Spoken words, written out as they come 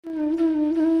Ever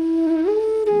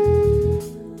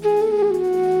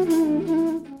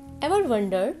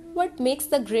wonder what makes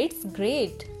the greats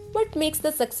great? What makes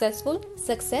the successful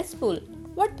successful?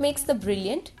 What makes the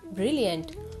brilliant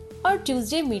brilliant? Our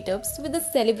Tuesday meetups with the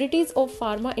celebrities of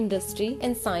pharma industry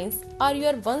and science are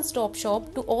your one-stop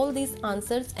shop to all these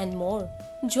answers and more.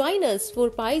 Join us for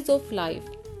Pies of Life,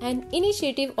 an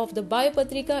initiative of the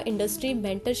Biopatrika Industry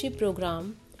Mentorship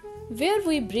Program, where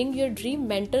we bring your dream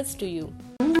mentors to you.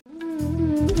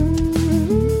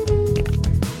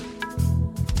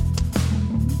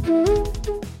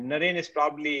 Naren is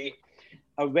probably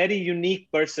a very unique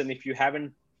person if you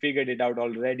haven't figured it out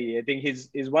already. I think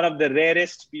he's one of the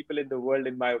rarest people in the world,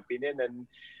 in my opinion. And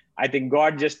I think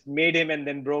God just made him and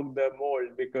then broke the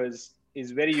mold because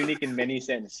he's very unique in many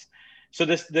sense. So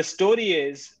the story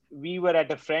is we were at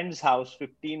a friend's house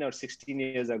 15 or 16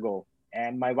 years ago,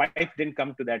 and my wife didn't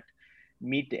come to that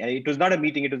meeting. It was not a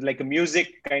meeting, it was like a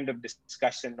music kind of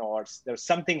discussion, or there was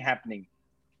something happening.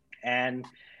 And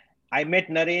I met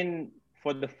Naren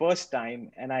for the first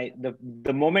time, and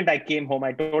the moment I came home,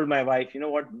 I told my wife, you know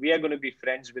what, we are going to be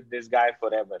friends with this guy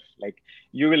forever. Like,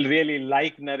 you will really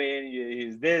like Naren.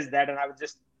 He's this, that, and I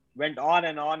just went on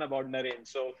and on about Naren.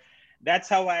 So that's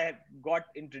how I got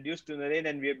introduced to Naren,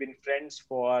 and we have been friends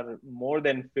for more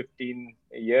than 15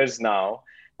 years now.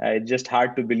 It's just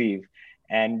hard to believe,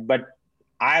 but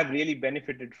I've really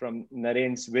benefited from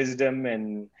Naren's wisdom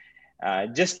and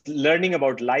just learning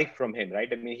about life from him, right?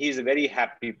 I mean, he's a very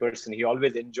happy person. He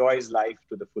always enjoys life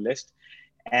to the fullest.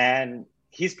 And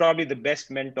he's probably the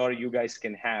best mentor you guys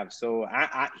can have. So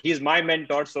he's my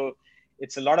mentor. So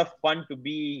it's a lot of fun to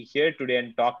be here today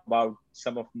and talk about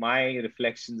some of my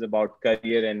reflections about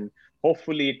career. And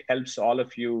hopefully it helps all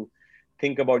of you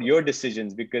think about your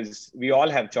decisions, because we all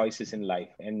have choices in life.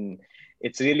 And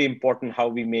it's really important how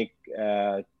we make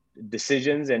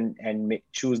decisions and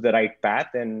choose the right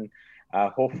path. And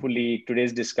hopefully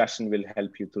today's discussion will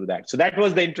help you through that. So that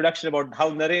was the introduction about how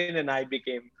Naren and I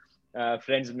became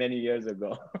friends many years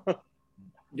ago.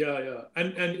 Yeah.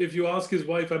 And if you ask his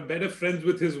wife, I'm better friends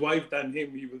with his wife than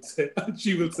him, he will say.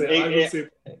 She will say, I will say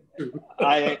too.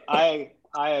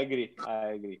 I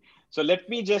agree. So let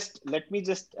me just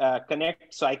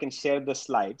connect so I can share the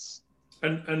slides.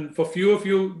 And for few of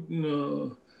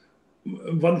you,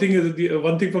 one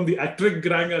thing from the actric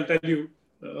gang, I'll tell you,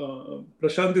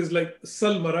 Prashant is like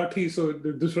Sal Marathi, so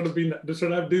this should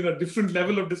have been a different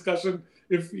level of discussion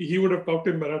if he would have talked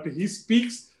in Marathi. He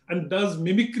speaks and does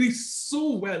mimicry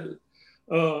so well.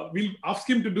 We'll ask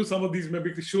him to do some of these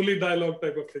mimicry, Sholay dialogue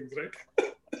type of things, right?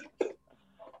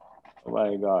 Oh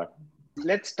my God.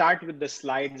 Let's start with the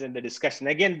slides and the discussion.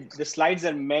 Again, the slides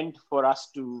are meant for us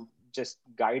to just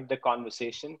guide the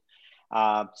conversation.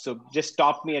 So just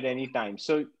stop me at any time.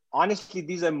 So honestly,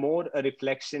 these are more a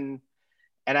reflection.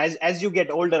 And as you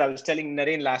get older, I was telling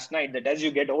Naren last night that as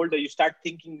you get older, you start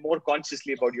thinking more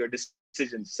consciously about your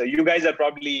decisions. So you guys are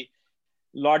probably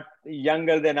a lot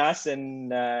younger than us,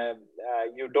 and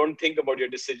you don't think about your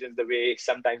decisions the way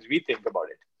sometimes we think about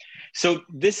it. So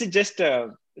this is just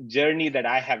a journey that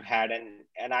I have had.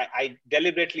 And I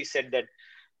deliberately said that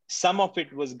some of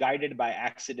it was guided by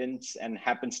accidents and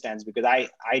happenstance, because I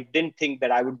didn't think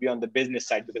that I would be on the business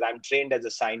side, because I'm trained as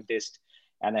a scientist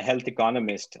and a health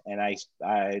economist. And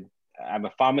I'm a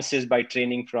pharmacist by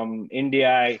training from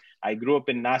India. I grew up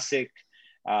in Nashik.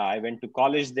 I went to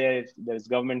college there. There's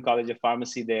Government College of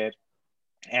Pharmacy there.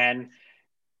 And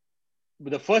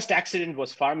the first accident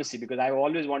was pharmacy, because I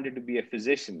always wanted to be a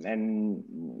physician. And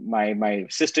my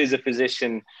sister is a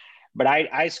physician, but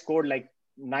I scored like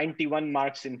 91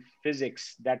 marks in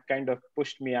physics. That kind of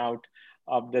pushed me out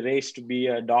of the race to be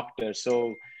a doctor.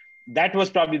 So that was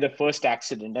probably the first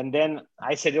accident. And then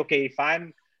I said, okay, if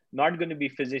I'm not going to be a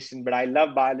physician, but I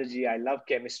love biology, I love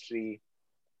chemistry,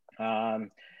 I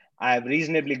have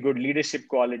reasonably good leadership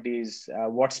qualities,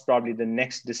 what's probably the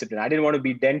next discipline? I didn't want to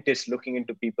be dentist looking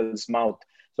into people's mouth.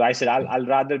 So I said, I'll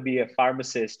rather be a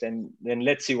pharmacist, and then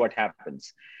let's see what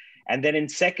happens. And then in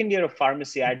second year of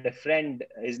pharmacy, I had a friend,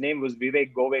 his name was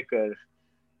Vivek Govekar.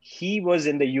 He was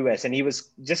in the US, and he was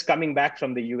just coming back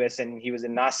from the US, and he was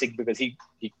in Nashik because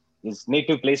his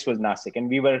native place was Nashik. And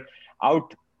we were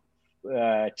out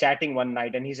chatting one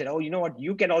night, and he said, oh, you know what,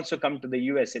 you can also come to the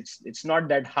US. It's not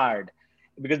that hard,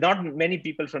 because not many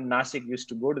people from Nashik used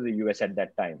to go to the US at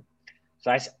that time.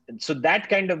 So that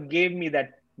kind of gave me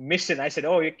that mission. I said,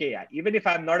 oh, okay, even if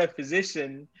I'm not a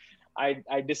physician,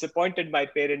 I disappointed my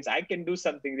parents. I can do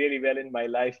something really well in my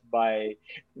life by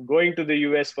going to the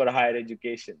US for higher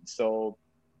education. So,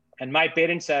 and my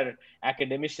parents are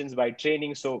academicians by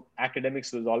training. So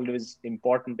academics was always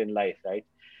important in life, right?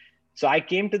 So I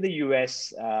came to the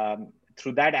US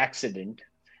through that accident,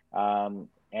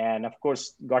 and of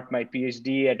course, got my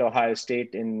PhD at Ohio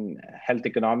State in health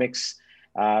economics.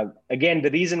 Again,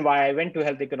 the reason why I went to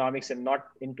health economics and not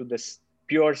into this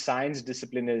pure science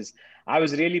discipline is I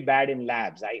was really bad in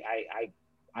labs.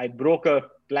 I broke a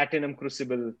platinum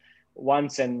crucible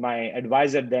once, and my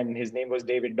advisor then, his name was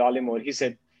David Dollimore, he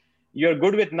said, "You're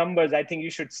good with numbers. I think you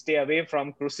should stay away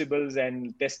from crucibles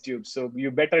and test tubes. So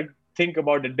you better think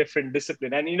about a different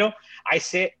discipline." And, you know, I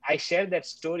share that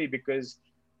story because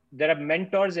there are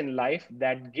mentors in life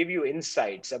that give you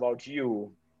insights about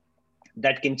you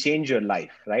that can change your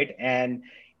life, right? And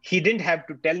he didn't have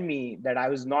to tell me that I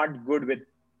was not good with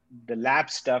the lab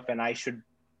stuff and I should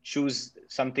choose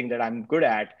something that I'm good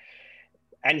at.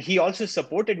 And he also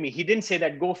supported me. He didn't say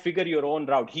that go figure your own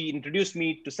route. He introduced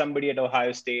me to somebody at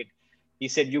Ohio State. He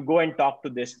said, you go and talk to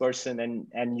this person,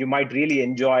 and you might really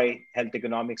enjoy health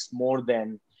economics more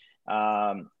than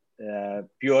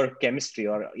pure chemistry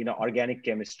or, you know, organic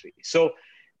chemistry. So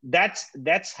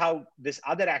that's how this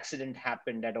other accident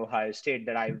happened at Ohio State,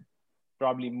 that I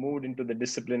probably moved into the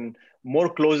discipline more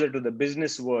closer to the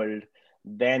business world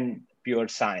than pure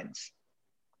science.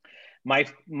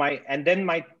 And then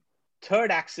my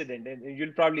third accident, and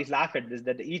you'll probably laugh at this,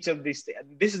 that each of these,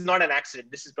 this is not an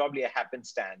accident, this is probably a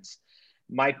happenstance.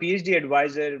 My PhD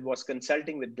advisor was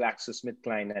consulting with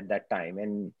GlaxoSmithKline at that time.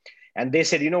 And they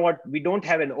said, you know what, we don't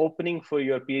have an opening for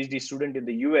your PhD student in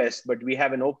the US, but we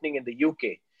have an opening in the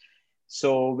UK.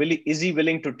 So is he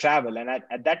willing to travel? And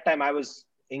at that time, I was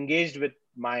engaged with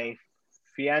my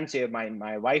fiance,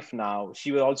 my wife now.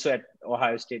 She was also at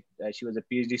Ohio State. She was a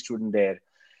PhD student there.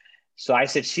 So I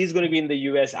said, she's going to be in the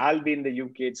US, I'll be in the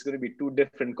UK. It's going to be two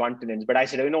different continents. But I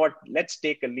said, you know what, let's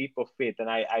take a leap of faith. And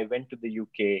I went to the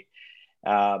UK.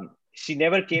 She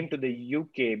never came to the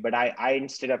UK, but I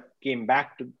instead of came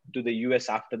back to the US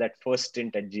after that first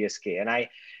stint at GSK. And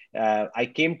I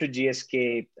came to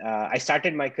GSK. I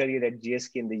started my career at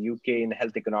GSK in the UK in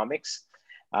health economics.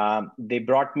 They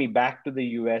brought me back to the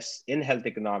US in health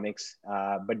economics.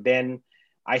 But then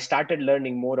I started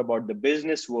learning more about the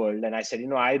business world. And I said, you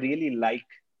know, I really like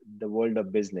the world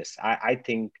of business. I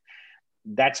think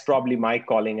that's probably my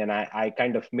calling. And I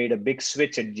kind of made a big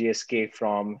switch at GSK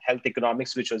from health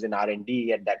economics, which was in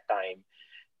R&D at that time,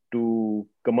 to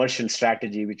commercial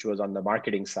strategy, which was on the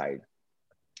marketing side.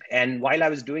 And while I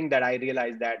was doing that, I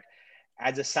realized that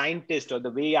as a scientist, or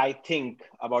the way I think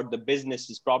about the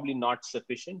business is probably not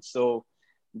sufficient. So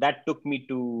that took me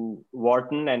to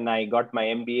Wharton, and I got my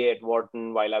MBA at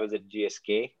Wharton while I was at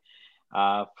GSK.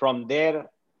 From there,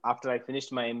 after I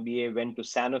finished my MBA, went to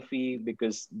Sanofi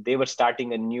because they were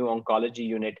starting a new oncology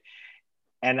unit.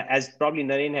 And as probably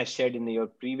Naren has shared in your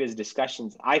previous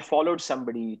discussions, I followed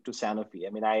somebody to Sanofi. I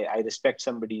mean, I respect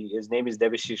somebody. His name is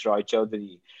Devashish Roy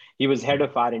Chaudhary. He was head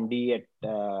of R&D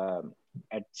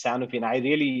at Sanofi, and I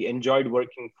really enjoyed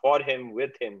working for him,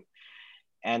 with him.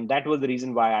 And that was the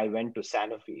reason why I went to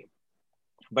Sanofi.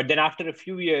 But then after a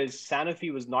few years,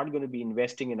 Sanofi was not going to be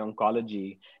investing in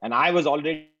oncology. And I was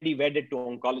already wedded to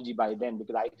oncology by then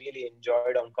because I really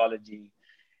enjoyed oncology.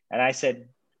 And I said,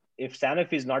 if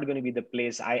Sanofi is not going to be the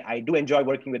place, I do enjoy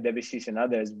working with Devashish and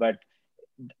others, but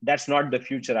that's not the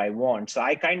future I want. So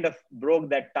I kind of broke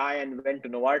that tie and went to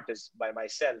Novartis by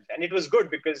myself. And it was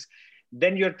good because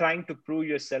then you're trying to prove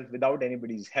yourself without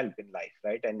anybody's help in life,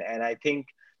 right? And I think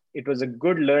it was a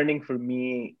good learning for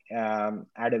me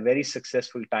at a very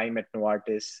successful time at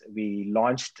Novartis. We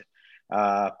launched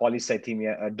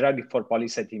polycythemia, a drug for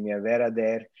polycythemia vera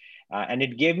there. And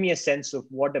it gave me a sense of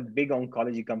what a big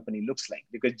oncology company looks like,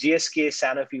 because GSK,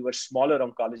 Sanofi were smaller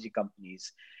oncology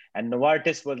companies, and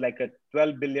Novartis was like a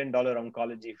 $12 billion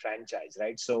oncology franchise,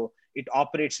 right? So it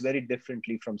operates very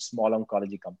differently from small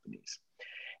oncology companies.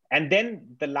 And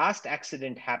then the last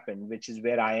accident happened, which is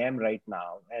where I am right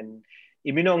now. And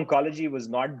immuno-oncology was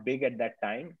not big at that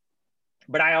time,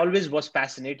 but I always was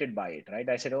fascinated by it, right?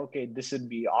 I said, okay, this would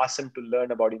be awesome to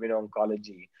learn about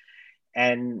immuno-oncology.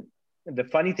 And the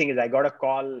funny thing is, I got a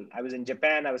call. I was in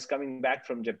Japan. I was coming back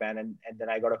from Japan. And then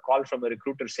I got a call from a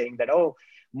recruiter saying that, oh,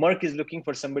 Merck is looking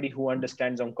for somebody who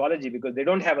understands oncology because they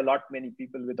don't have many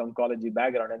people with oncology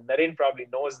background. And Naren probably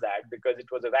knows that because it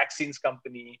was a vaccines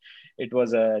company. It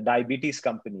was a diabetes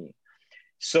company.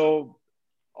 So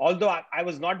although I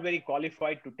was not very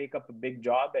qualified to take up a big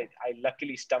job, I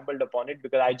luckily stumbled upon it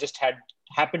because I just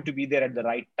happened to be there at the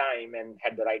right time and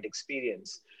had the right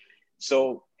experience.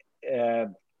 So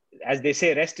as they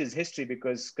say, rest is history,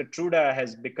 because Keytruda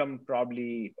has become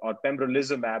probably, or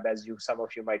pembrolizumab, as some of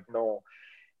you might know,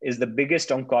 is the biggest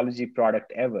oncology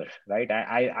product ever, right?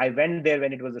 I went there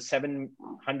when it was a $700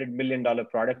 million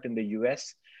product in the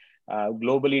US.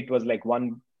 Globally, it was like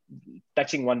 $1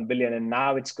 touching 1 billion, and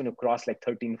now it's going to cross like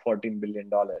 13-14 billion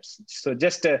dollars. So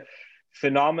just a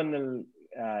phenomenal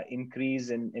increase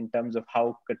in terms of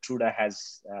how Keytruda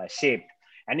has shaped.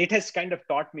 And it has kind of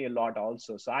taught me a lot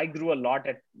also. So I grew a lot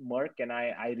at Merck, and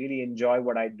I really enjoy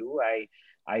what I do.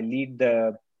 I lead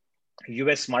the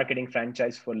US marketing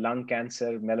franchise for lung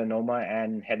cancer, melanoma,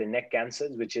 and head and neck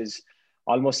cancers, which is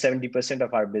almost 70%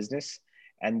 of our business.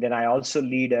 And then I also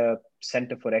lead a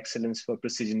Center for Excellence for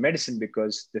Precision Medicine,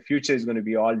 because the future is going to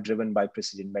be all driven by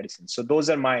precision medicine. So those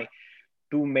are my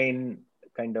two main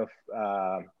kind of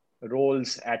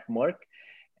roles at Merck.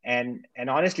 And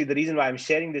honestly, the reason why I'm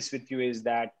sharing this with you is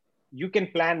that you can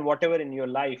plan whatever in your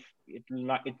life. It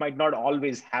might not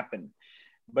always happen,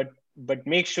 but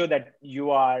make sure that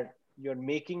you're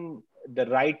making the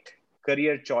right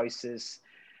career choices.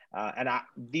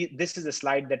 This is a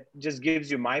slide that just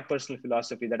gives you my personal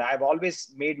philosophy, that I've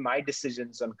always made my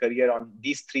decisions on career on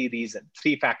these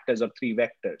three factors or three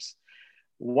vectors.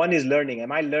 One is learning.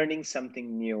 Am I learning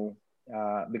something new?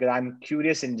 Because I'm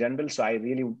curious in general, so I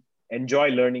really enjoy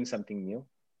learning something new.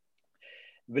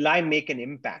 Will I make an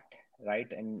impact,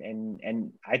 right?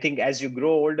 And I think as you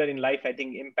grow older in life, I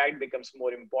think impact becomes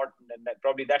more important. And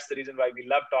that's the reason why we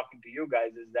love talking to you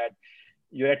guys, is that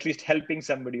you're at least helping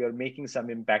somebody or making some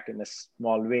impact in a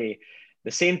small way.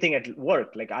 The same thing at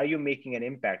work. Like, are you making an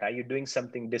impact? Are you doing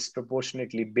something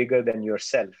disproportionately bigger than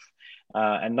yourself?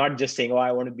 And not just saying, oh,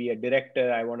 I want to be a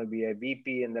director, I want to be a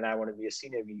VP, and then I want to be a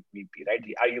senior VP, right?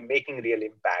 Are you making real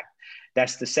impact?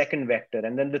 That's the second vector.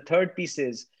 And then the third piece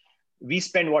is, we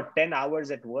spend 10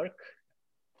 hours at work.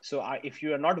 So if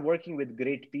you are not working with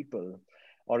great people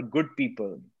or good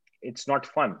people, it's not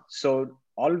fun. So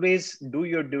always do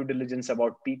your due diligence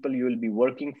about people you will be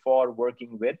working for,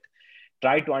 working with.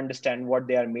 Try to understand what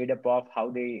they are made up of, how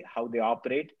they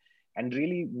operate, and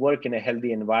really work in a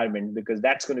healthy environment, because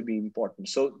that's going to be important.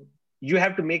 So you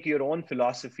have to make your own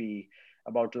philosophy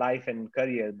about life and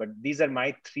career, but these are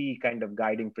my three kind of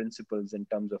guiding principles in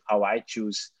terms of how I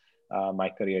choose my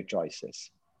career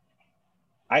choices.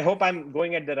 I hope I'm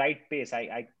going at the right pace.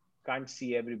 I can't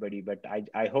see everybody, but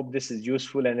I hope this is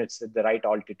useful and it's at the right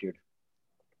altitude.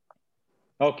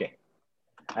 Okay.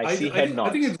 I see head nods.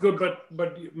 I think it's good,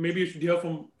 but maybe you should hear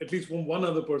from at least from one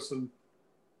other person.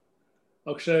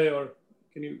 Akshay, or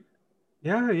can you?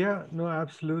 Yeah, no,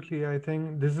 absolutely. I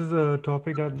think this is a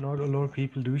topic that not a lot of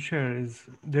people do share, is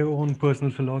their own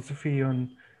personal philosophy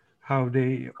on how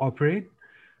they operate.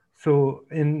 So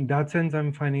in that sense,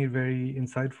 I'm finding it very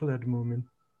insightful at the moment.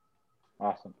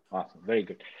 Awesome. Very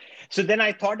good. So then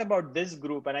I thought about this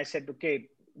group and I said, okay,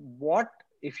 what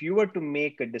if you were to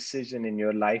make a decision in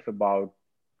your life about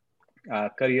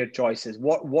career choices?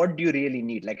 What do you really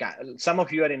need? Like, some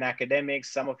of you are in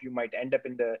academics, some of you might end up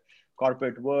in the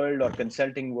corporate world or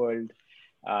consulting world.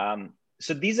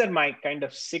 So these are my kind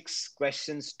of 6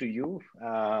 questions to you,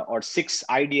 or 6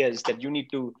 ideas that you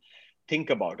need to think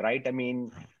about, right? I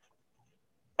mean,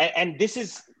 and this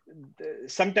is,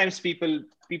 sometimes people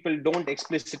don't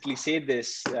explicitly say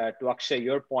this, to Akshay,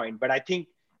 your point, but I think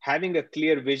having a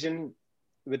clear vision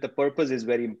with a purpose is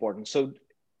very important. So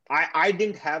I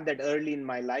didn't have that early in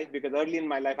my life, because early in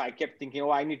my life, I kept thinking,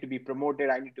 oh, I need to be promoted,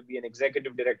 I need to be an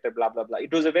executive director, blah, blah, blah.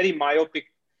 It was a very myopic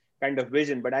kind of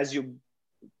vision. But as you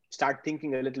start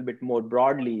thinking a little bit more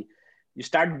broadly, you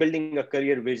start building a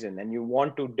career vision and you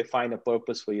want to define a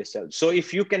purpose for yourself. So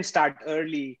if you can start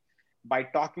early by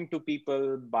talking to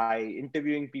people, by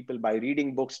interviewing people, by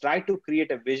reading books, try to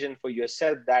create a vision for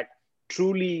yourself that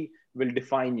truly will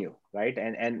define you, right?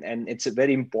 And it's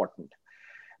very important.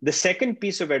 The second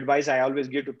piece of advice I always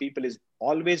give to people is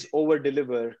always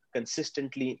over-deliver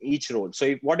consistently in each role. So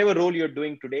if whatever role you're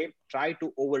doing today, try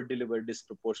to over-deliver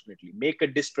disproportionately. Make a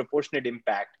disproportionate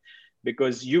impact,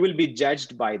 because you will be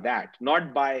judged by that,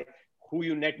 not by who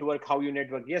you network, how you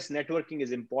network. Yes, networking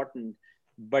is important,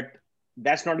 but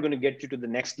that's not going to get you to the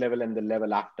next level and the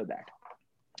level after that.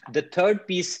 The third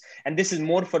piece, and this is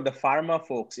more for the pharma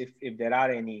folks, if there are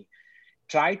any,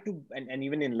 try to, and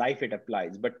even in life it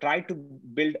applies, but try to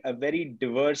build a very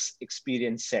diverse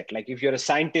experience set. Like if you're a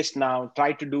scientist now,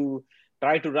 try to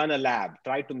run a lab,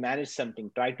 try to manage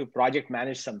something, try to project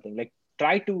manage something, like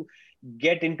try to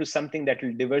get into something that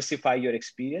will diversify your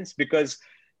experience, because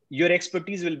your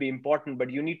expertise will be important,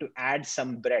 but you need to add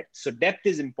some breadth. So depth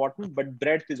is important, but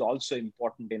breadth is also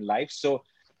important in life. So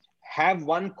have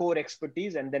one core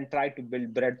expertise and then try to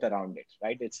build breadth around it,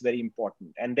 right? It's very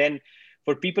important. And then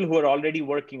for people who are already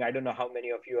working, I don't know how many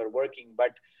of you are working,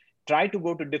 but try to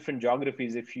go to different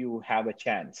geographies if you have a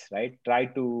chance, right? Try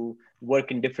to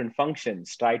work in different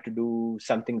functions, try to do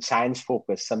something science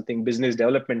focused, something business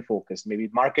development focused, maybe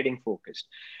marketing focused.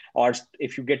 Or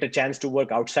if you get a chance to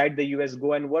work outside the US,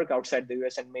 go and work outside the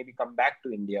US and maybe come back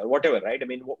to India or whatever, right? I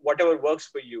mean, whatever works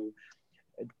for you.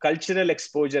 Cultural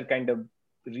exposure kind of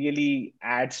really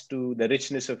adds to the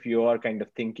richness of your kind of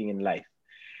thinking in life.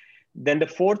 Then the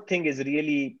fourth thing is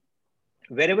really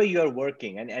wherever you're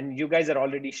working, and you guys are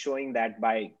already showing that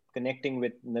by connecting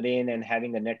with Naren and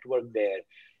having a network there,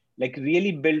 like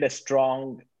really build a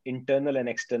strong internal and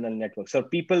external network. So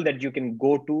people that you can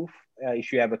go to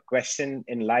if you have a question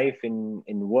in life, in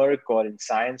work or in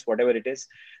science, whatever it is,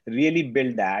 really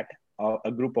build that,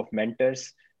 a group of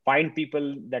mentors. Find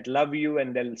people that love you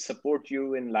and they'll support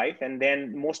you in life. And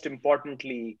then most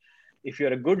importantly, if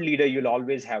you're a good leader, you'll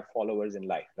always have followers in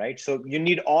life, right? So you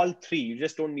need all three. You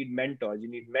just don't need mentors. You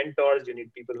need mentors, you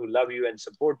need people who love you and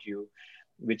support you,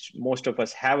 which most of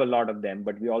us have a lot of them,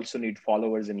 but we also need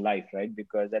followers in life, right?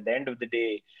 Because at the end of the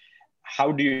day,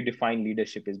 how do you define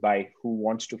leadership is by who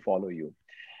wants to follow you.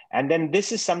 And then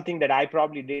this is something that I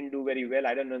probably didn't do very well.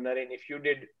 I don't know, Naren, if you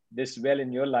did this well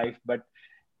in your life, but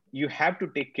you have to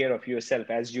take care of yourself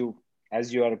as you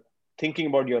are thinking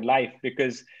about your life,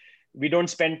 because we don't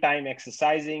spend time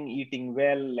exercising, eating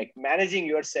well, like managing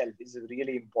yourself is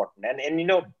really important. And you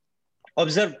know,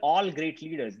 observe all great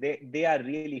leaders. They are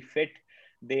really fit.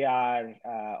 They are,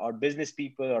 or business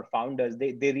people or founders,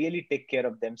 they really take care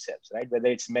of themselves, right? Whether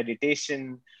it's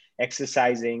meditation,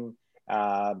 exercising,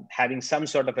 having some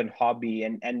sort of a hobby,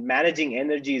 and managing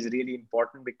energy is really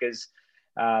important because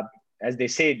as they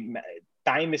say,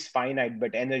 time is finite,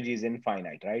 but energy is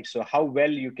infinite, right? So how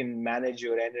well you can manage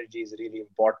your energy is really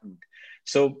important.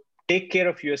 So take care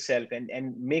of yourself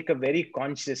and make a very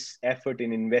conscious effort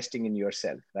in investing in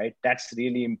yourself, right? That's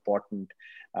really important,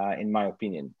 in my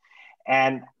opinion.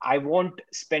 And I won't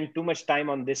spend too much time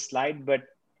on this slide, but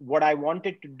what I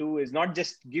wanted to do is not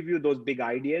just give you those big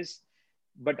ideas,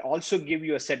 but also give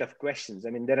you a set of questions. I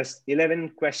mean, there are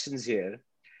 11 questions here.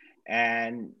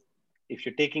 And if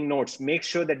you're taking notes, make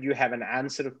sure that you have an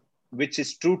answer which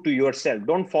is true to yourself.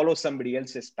 Don't follow somebody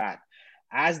else's path.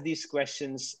 Ask these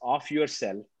questions of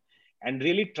yourself and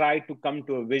really try to come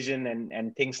to a vision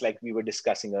and things like we were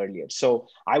discussing earlier. So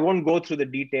I won't go through the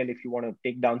detail. If you want to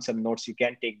take down some notes, you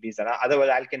can take these. And otherwise,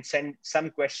 I can send some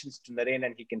questions to Naren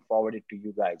and he can forward it to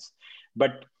you guys.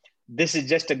 But this is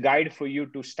just a guide for you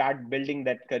to start building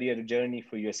that career journey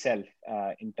for yourself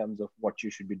in terms of what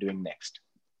you should be doing next.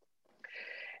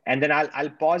 And then I'll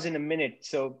pause in a minute.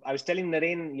 So I was telling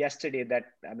Naren yesterday that,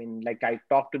 I mean, like I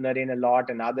talk to Naren a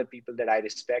lot and other people that I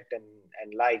respect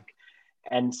and like,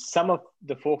 and some of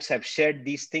the folks have shared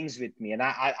these things with me. And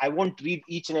I won't read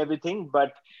each and everything,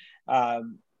 but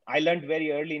I learned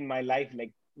very early in my life,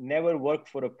 like never work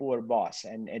for a poor boss.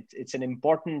 And it's an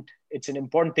important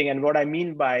thing. And what I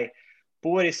mean by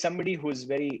poor is somebody who's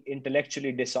very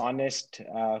intellectually dishonest,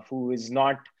 who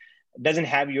doesn't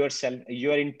have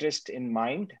your interest in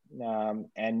mind,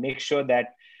 and make sure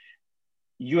that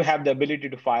you have the ability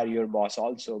to fire your boss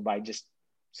also by just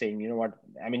saying, you know what,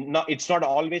 I mean, it's not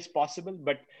always possible,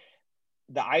 but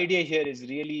the idea here is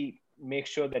really make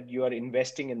sure that you are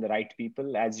investing in the right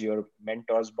people as your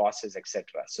mentors, bosses, etc.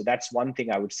 So that's one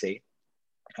thing I would say.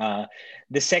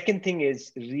 The second thing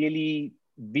is really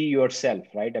be yourself,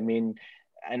 right? I mean,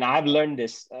 and I've learned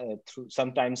this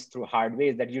sometimes through hard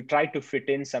ways, that you try to fit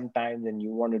in sometimes and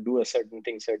you want to do a certain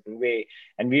thing certain way.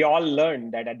 And we all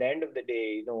learn that at the end of the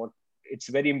day, you know, it's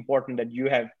very important that you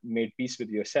have made peace with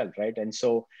yourself, right? And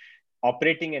so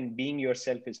operating and being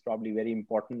yourself is probably very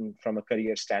important from a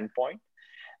career standpoint.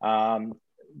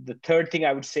 The third thing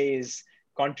I would say is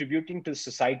contributing to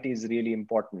society is really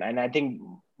important. And I think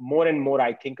more and more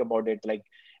I think about it, like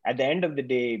at the end of the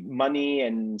day, money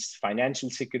and financial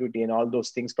security and all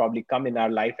those things probably come in our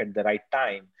life at the right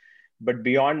time. But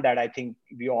beyond that, I think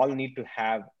we all need to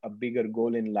have a bigger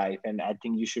goal in life. And I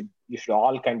think you should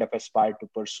all kind of aspire to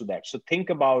pursue that. So think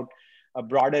about a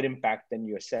broader impact than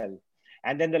yourself.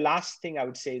 And then the last thing I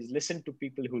would say is listen to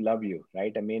people who love you,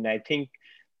 right? I mean, I think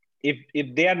if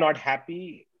they are not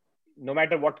happy, no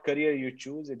matter what career you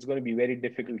choose, it's going to be very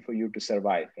difficult for you to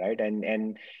survive, right?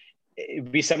 And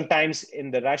we sometimes in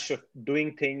the rush of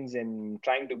doing things and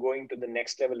trying to go into the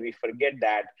next level, we forget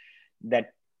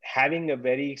that having a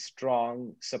very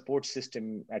strong support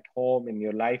system at home in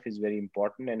your life is very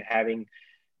important, and having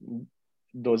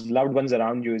those loved ones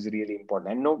around you is really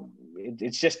important. And no,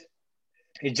 it's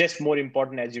just more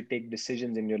important as you take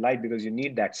decisions in your life, because you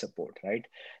need that support, right?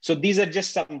 So these are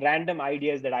just some random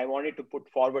ideas that I wanted to put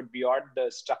forward beyond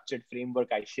the structured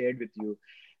framework I shared with you.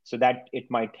 so that it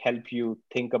might help you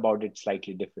think about it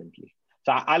slightly differently.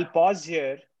 So I'll pause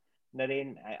here.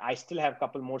 Naren, I still have a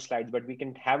couple more slides, but we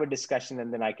can have a discussion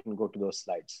and then I can go to those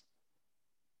slides.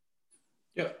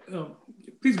 Yeah,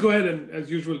 please go ahead and,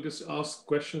 as usual, just ask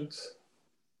questions.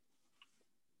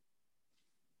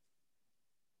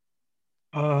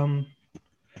 First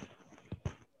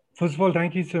of all,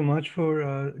 thank you so much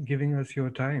for giving us your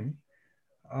time.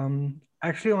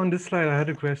 Actually, on this slide, I had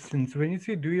a question. So when you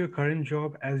say do your current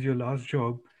job as your last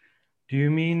job, do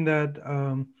you mean that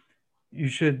you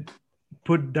should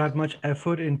put that much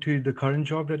effort into the current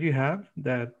job that you have,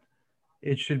 that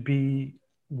it should be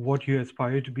what you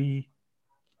aspire to be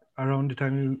around the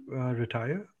time you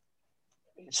retire?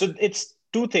 So it's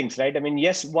two things, right? I mean,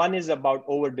 yes, one is about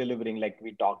over delivering, like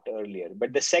we talked earlier.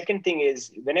 But the second thing is,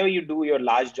 whenever you do your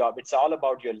last job, it's all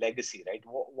about your legacy, right?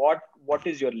 What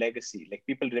is your legacy? Like,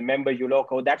 people remember you, like,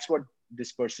 oh, that's what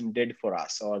this person did for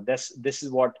us, or this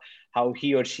is how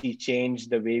he or she changed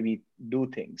the way we do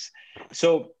things.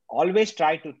 So always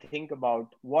try to think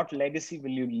about what legacy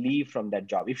will you leave from that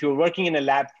job. If you're working in a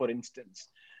lab, for instance,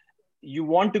 you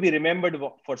want to be remembered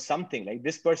for something. Like,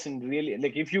 this person really,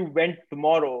 like, if you went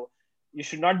tomorrow, you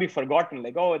should not be forgotten.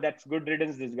 Like, oh, that's good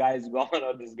riddance, this guy is gone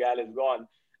or this gal is gone.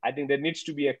 I think there needs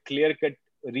to be a clear-cut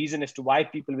reason as to why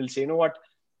people will say, you know what,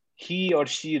 he or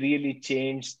she really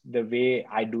changed the way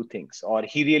I do things, or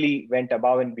he really went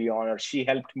above and beyond, or she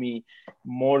helped me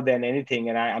more than anything,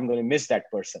 and I'm going to miss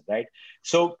that person, right?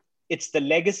 So it's the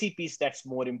legacy piece that's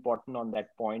more important on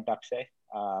that point, Akshay.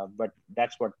 But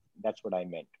that's what I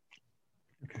meant.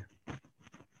 Okay.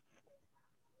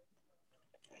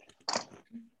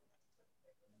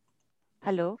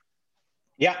 Hello.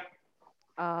 Yeah.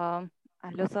 Hello,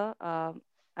 sir.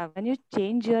 When you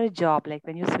change your job, like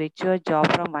when you switch your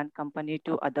job from one company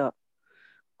to other,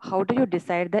 how do you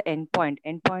decide the endpoint?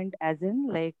 Endpoint as in,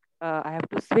 like, I have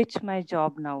to switch my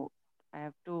job now. I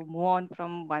have to move on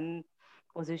from one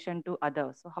position to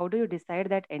other. So how do you decide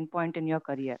that endpoint in your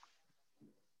career?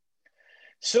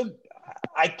 So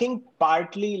I think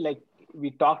partly, like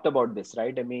we talked about this,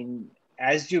 right? I mean,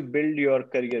 as you build your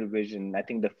career vision, I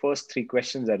think the first three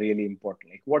questions are really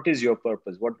important. Like, what is your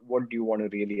purpose? What do you want to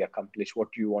really accomplish?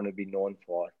 What do you want to be known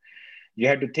for? You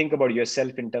have to think about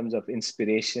yourself in terms of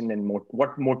inspiration and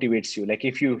what motivates you. Like,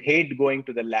 if you hate going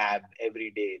to the lab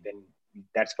every day, then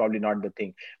that's probably not the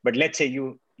thing. But let's say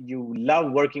you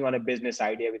love working on a business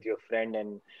idea with your friend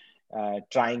and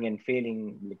trying and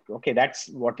failing. Like, okay, that's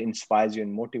what inspires you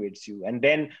and motivates you. And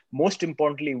then most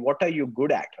importantly, what are you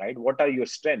good at, right? What are your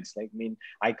strengths? Like, I mean,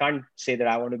 I can't say that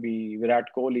I want to be Virat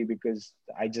Kohli because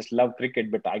I just love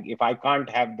cricket, but if I can't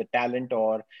have the talent,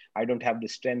 or I don't have the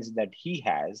strengths that he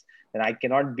has, then I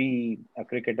cannot be a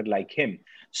cricketer like him.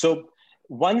 So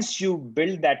once you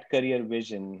build that career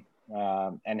vision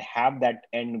and have that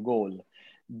end goal,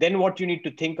 then what you need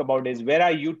to think about is, where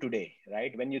are you today,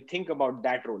 right? When you think about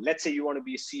that role, let's say you want to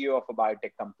be CEO of a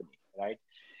biotech company, right?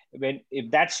 If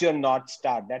that's your North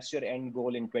Star, that's your end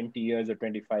goal in 20 years or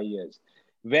 25 years,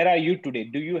 where are you today?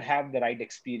 Do you have the right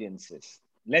experiences?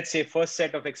 Let's say first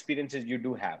set of experiences you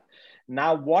do have.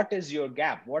 Now, what is your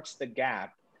gap? What's the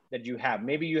gap that you have?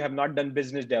 Maybe you have not done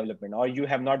business development, or you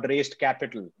have not raised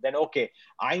capital. Then, okay,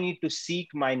 I need to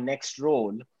seek my next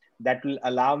role that will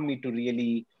allow me to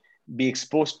really be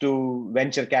exposed to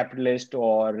venture capitalist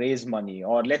or raise money.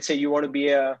 Or let's say you want to be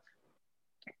a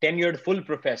tenured full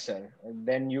professor,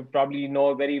 then you probably know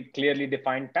a very clearly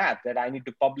defined path that I need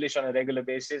to publish on a regular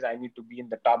basis. I need to be in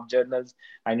the top journals.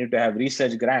 I need to have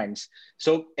research grants.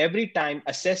 So every time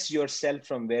assess yourself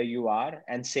from where you are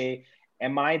and say,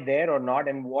 am I there or not?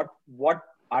 And what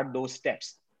are those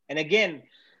steps? And again,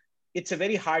 it's a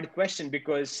very hard question,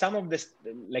 because some of this,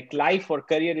 like life or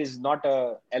career, is not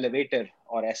a elevator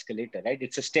or escalator, right?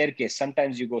 It's a staircase.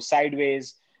 Sometimes you go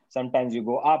sideways, sometimes you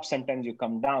go up, sometimes you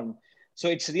come down. So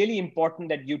it's really important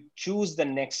that you choose the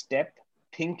next step,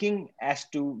 thinking as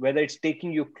to whether it's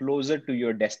taking you closer to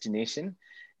your destination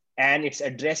and it's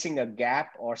addressing a gap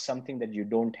or something that you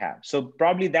don't have. So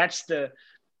probably that's the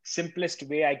simplest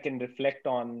way I can reflect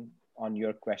on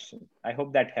your question. I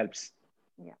hope that helps.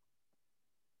 Yeah.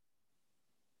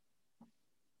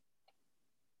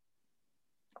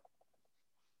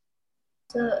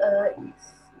 So,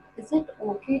 is it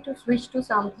okay to switch to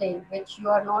something which you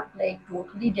are not like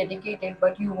totally dedicated,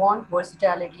 but you want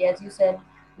versatility? As you said,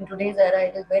 in today's era,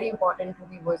 it is very important to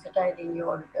be versatile in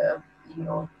your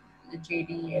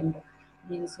JD and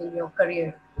means in your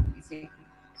career, basically.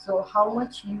 So, how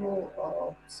much you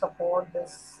support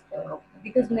this?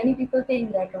 Because many people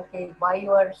think that, okay, why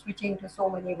you are switching to so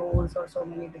many roles or so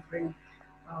many different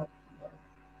uh,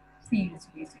 fields,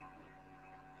 basically.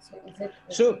 So, is it okay?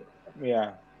 So,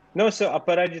 yeah. No, so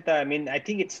Aparajita, I mean, I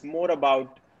think it's more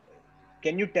about,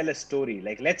 can you tell a story?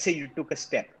 Like, let's say you took a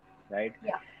step, right?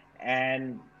 Yeah.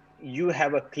 And you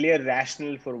have a clear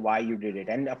rationale for why you did it.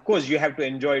 And of course, you have to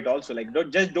enjoy it also. Like,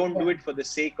 don't do Yeah. it for the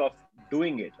sake of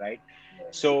doing it, right?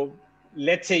 Yes. So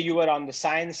let's say you were on the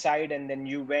science side and then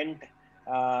you went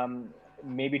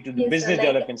maybe to the Yes, sir. business Like,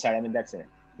 development side. I mean, that's it.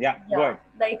 Yeah, go yeah, ahead.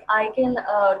 like I can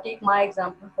take my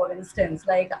example for instance.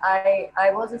 Like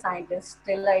I was a scientist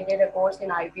till I did a course in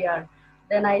IPR.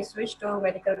 Then I switched to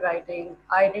medical writing.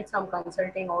 I did some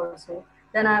consulting also.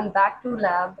 Then I'm back to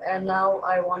lab, and now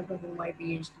I want to do my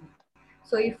PhD.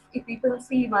 So if people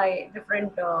see my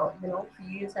different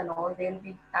fields and all, they'll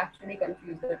be actually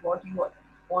confused that what you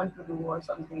want to do or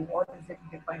something. What is it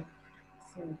defined?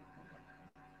 So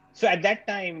So at that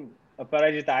time,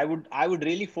 Parajita, I would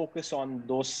really focus on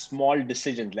those small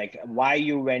decisions, like why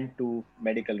you went to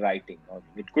medical writing. Or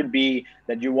it could be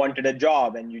that you wanted a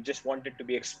job and you just wanted to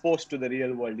be exposed to the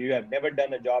real world. You have never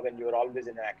done a job and you were always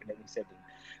in an academic setting.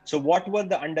 So what were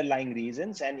the underlying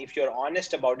reasons? And if you're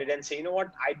honest about it and say, you know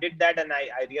what, I did that and I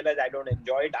realized I don't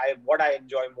enjoy it. What I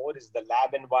enjoy more is the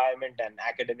lab environment and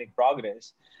academic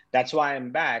progress. That's why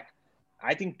I'm back.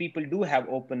 I think people do have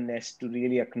openness to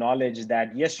really acknowledge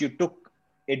that, yes, you took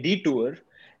a detour,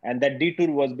 and that detour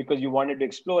was because you wanted to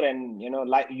explore, and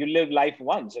you live life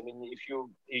once. I mean, if you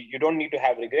don't need to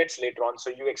have regrets later on. So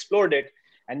you explored it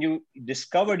and you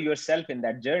discovered yourself in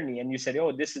that journey, and you said,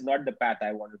 oh, this is not the path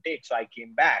I want to take. So I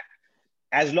came back.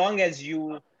 As long as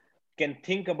you can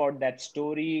think about that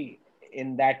story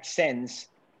in that sense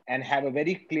and have a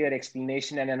very clear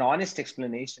explanation and an honest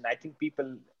explanation, I think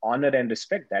people honor and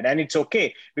respect that. And it's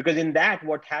okay, because in that,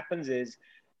 what happens is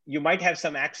you might have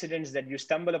some accidents that you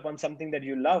stumble upon something that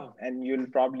you love and you'll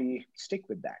probably stick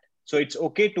with that. So it's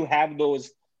okay to have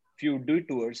those few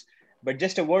detours, but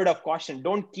just a word of caution,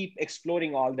 don't keep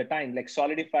exploring all the time. Like,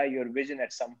 solidify your vision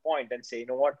at some point and say, you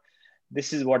know what,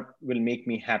 this is what will make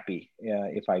me happy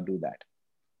if I do that.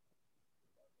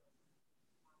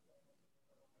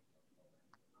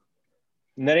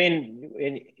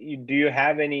 Naren, do you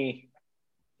have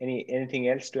anything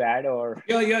else to add, or?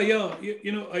 Yeah.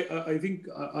 I think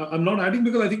I'm not adding,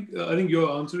 because I think you're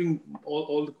answering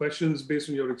all the questions based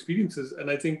on your experiences,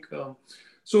 and I think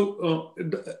so.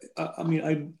 I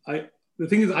mean, I the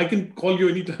thing is, I can call you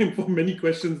anytime for many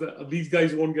questions that these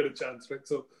guys won't get a chance, right?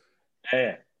 So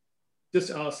Yeah.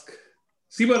 just ask.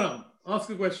 Sibaram, ask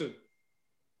a question.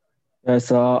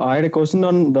 Yes, I had a question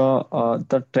on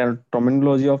the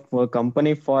terminology of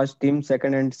company first, team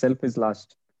second, and self is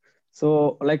last.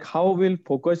 So, like, how we'll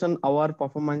focus on our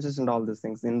performances and all these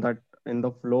things in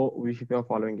the flow we should be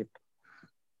following it.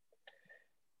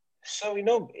 So,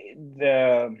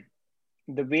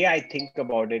 the way I think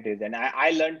about it is, and I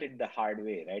learned it the hard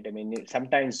way, right? I mean,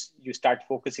 sometimes you start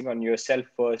focusing on yourself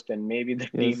first and maybe the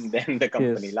Yes, team, then the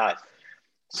company yes, last.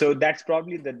 So that's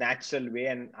probably the natural way.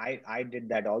 And I did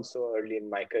that also early in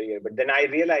my career. But then I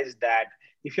realized that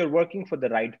if you're working for the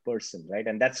right person, right?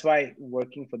 And that's why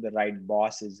working for the right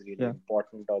boss is really yeah,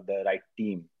 important, or the right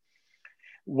team.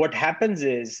 What happens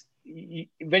is,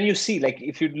 when you see, like,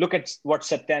 if you look at what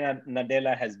Satya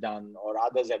Nadella has done or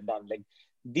others have done, like,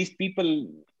 these people,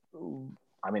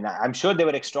 I mean, I'm sure they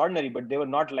were extraordinary, but they were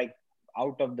not like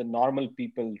out of the normal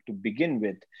people to begin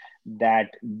with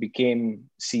that became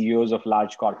CEOs of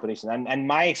large corporations. And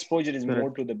my exposure is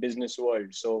more correct, to the business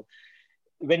world. So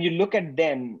when you look at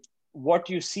them, what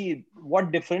you see,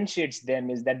 what differentiates them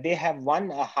is that they have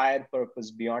a higher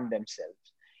purpose beyond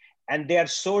themselves, and they are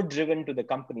so driven to the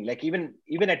company. Like, even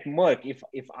at Merck, if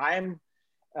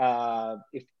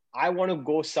I want to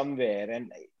go somewhere,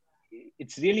 and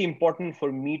it's really important for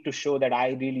me to show that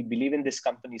I really believe in this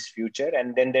company's future,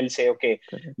 and then they'll say, okay,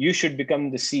 correct. you should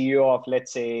become the CEO of,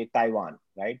 let's say, Taiwan,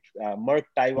 right? Merck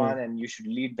Yeah, Taiwan, and you should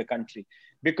lead the country.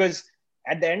 Because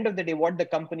at the end of the day, what the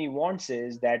company wants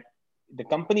is that the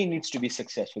company needs to be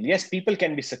successful. Yes, people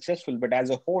can be successful, but as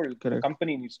a whole, the correct.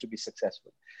 company needs to be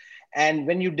successful. And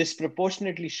when you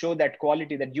disproportionately show that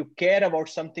quality, that you care about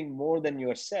something more than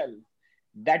yourself,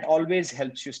 that always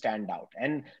helps you stand out.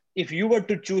 And if you were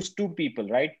to choose two people,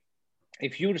 right?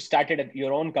 If you started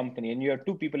your own company and you have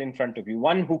two people in front of you,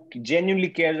 one who genuinely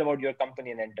cares about your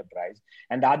company and enterprise,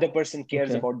 and the other person cares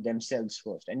Okay. about themselves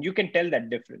first, and you can tell that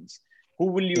difference, who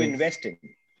will you Yes, invest in?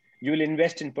 You will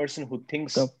invest in person who the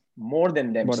thinks more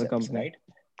than border themselves, company. right?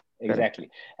 Correct. Exactly.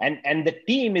 And the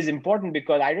team is important,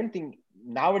 because I don't think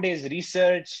nowadays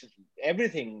research,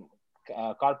 everything,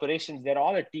 corporations, they're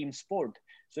all a team sport.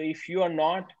 So if you are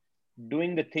not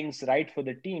doing the things right for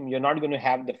the team, you're not going to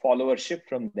have the followership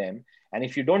from them. And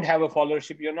if you don't have a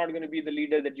followership, you're not going to be the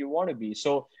leader that you want to be.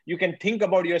 So you can think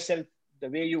about yourself the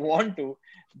way you want to,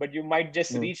 but you might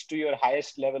just reach to your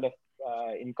highest level of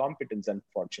incompetence,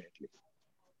 unfortunately.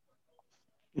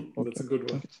 That's a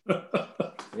good one.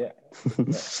 Yeah.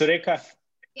 Surekha.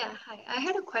 Yeah, hi. I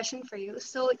had a question for you.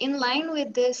 So in line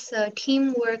with this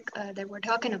teamwork that we're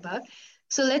talking about,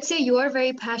 so let's say you are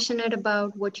very passionate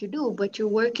about what you do, but you're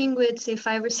working with, say,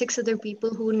 5 or 6 other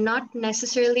people who not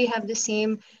necessarily have the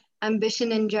same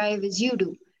ambition and drive as you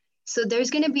do. So there's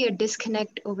going to be a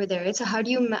disconnect over there. It's how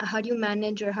do you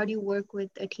manage, or how do you work with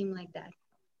a team like that?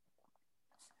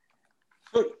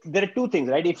 So there are two things,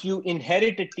 right? If you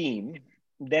inherit a team,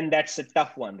 then that's a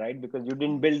tough one, right? Because you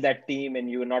didn't build that team and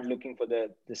you were not looking for the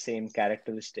same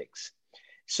characteristics.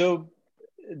 So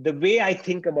the way I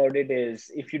think about it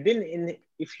is, if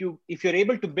you're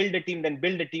able to build a team, then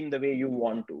build a team the way you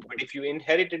want to. But if you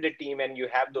inherited a team and you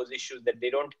have those issues that they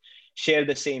don't share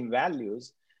the same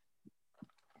values,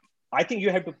 I think you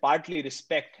have to partly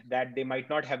respect that they might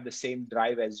not have the same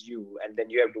drive as you, and then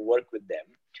you have to work with them.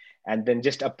 And then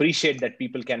just appreciate that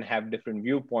people can have different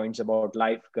viewpoints about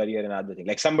life, career, and other things.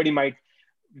 Like somebody might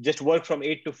just work from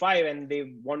 8 to 5 and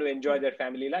they want to enjoy their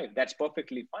family life. That's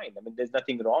perfectly fine. I mean, there's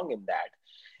nothing wrong in that.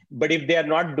 But if they're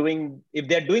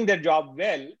doing their job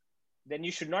well, then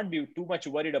you should not be too much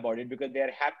worried about it, because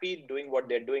they're happy doing what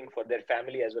they're doing for their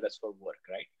family as well as for work,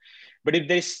 right? But if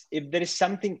there is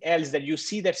something else that you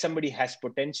see that somebody has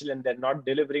potential and they're not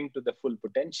delivering to the full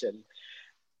potential,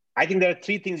 I think there are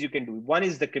 3 things you can do. One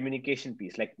is the communication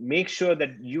piece. Like, make sure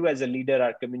that you as a leader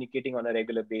are communicating on a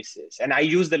regular basis. And I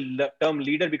use the term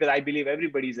leader because I believe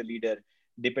everybody is a leader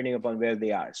depending upon where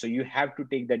they are. So you have to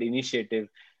take that initiative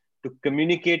to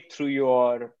communicate through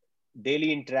your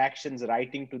daily interactions,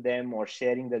 writing to them or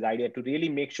sharing that idea, to really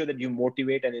make sure that you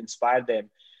motivate and inspire them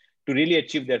to really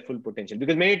achieve their full potential.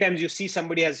 Because many times you see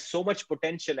somebody has so much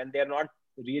potential and they're not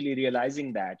really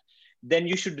realizing that. Then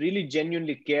you should really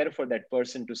genuinely care for that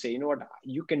person to say, you know what,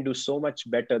 you can do so much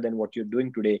better than what you're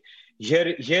doing today.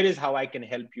 Here is how I can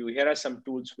help you. Here are some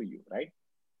tools for you, right?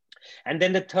 And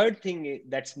then the third thing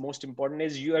that's most important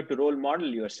is you have to role model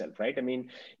yourself, right? I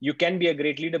mean, you can be a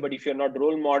great leader, but if you're not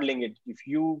role modeling it, if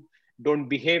you don't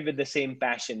behave with the same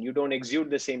passion, you don't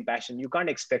exude the same passion, you can't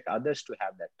expect others to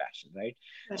have that passion, right?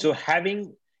 So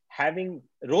having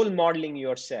role modeling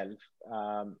yourself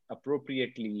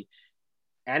appropriately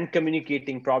and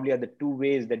communicating probably are the 2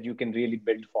 ways that you can really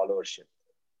build followership.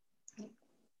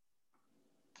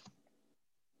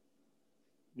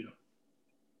 Yeah.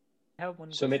 I have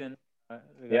one question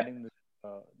regarding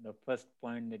the first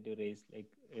point that you raised, like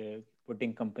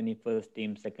putting company first,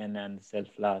 team second, and self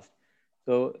last.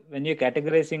 So when you're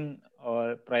categorizing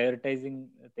or prioritizing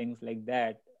things like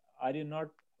that, are you not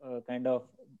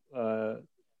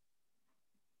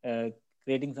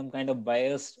creating some kind of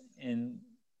bias in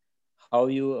how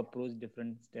you approach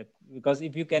different steps? Because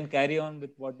if you can carry on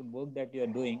with what the work that you are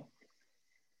doing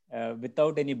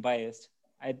without any bias,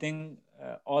 I think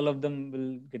all of them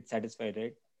will get satisfied,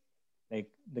 right? Like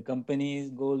the company's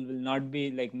goal will not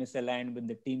be like misaligned with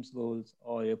the team's goals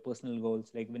or your personal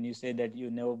goals. Like when you say that you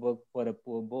never work for a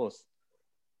poor boss.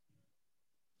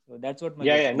 So that's what my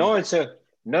question is.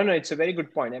 No, it's a very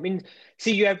good point. I mean,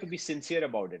 see, you have to be sincere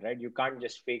about it, right? You can't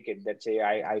just fake it that say,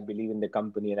 I believe in the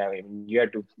company, and you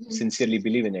have to sincerely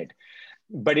believe in it.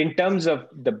 But in terms of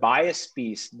the bias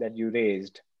piece that you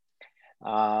raised,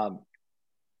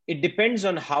 it depends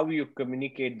on how you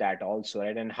communicate that also,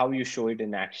 right? And how you show it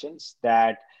in actions.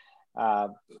 That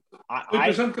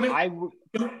Prashant, can I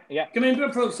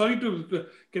interrupt? Sorry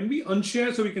can we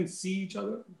unshare so we can see each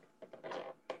other?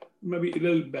 Maybe a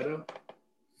little better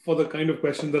for the kind of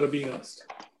questions that are being asked.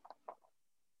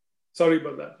 Sorry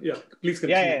about that. Yeah, please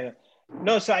continue. Yeah.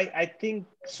 No, so I think,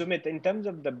 Sumit, in terms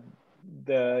of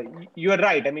you're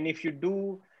right. I mean, if you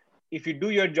do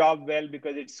your job well,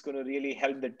 because it's going to really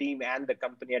help the team and the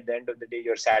company at the end of the day,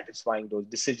 you're satisfying those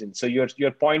decisions. So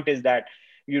your point is that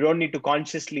you don't need to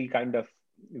consciously kind of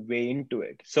weigh into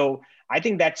it. So I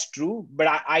think that's true, but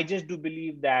I just do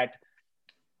believe that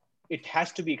it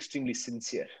has to be extremely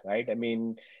sincere, right? I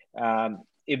mean,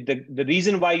 if the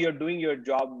reason why you're doing your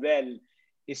job well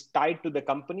is tied to the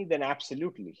company, then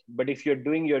absolutely. But if you're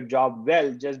doing your job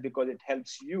well just because it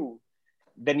helps you,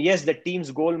 then yes, the team's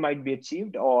goal might be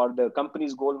achieved or the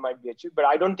company's goal might be achieved, but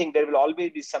I don't think there will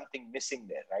always be something missing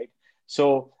there, right?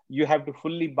 So you have to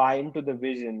fully buy into the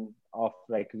vision of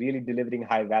like really delivering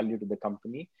high value to the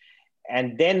company.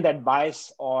 And then that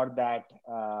bias or that,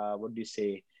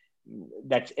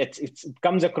 that it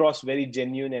comes across very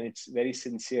genuine and it's very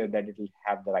sincere, that it will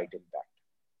have the right impact.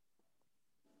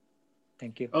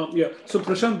 Thank you. Yeah. So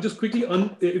Prashant, just quickly,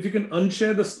 if you can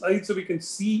unshare the slides so we can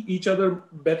see each other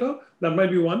better, that might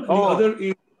be one. And the other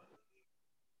is,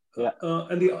 Yeah.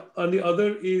 And the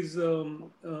other is,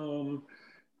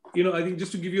 I think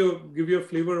just to give you a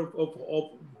flavor of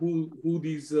who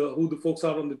the folks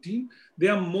are on the team, they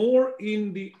are more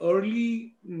in the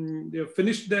early, they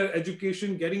finished their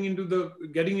education, getting into the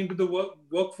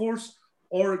workforce,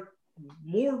 or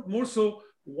more so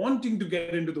wanting to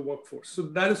get into the workforce. So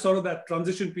that is sort of that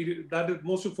transition period. That is,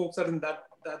 most of folks are in that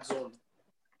zone.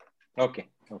 Okay.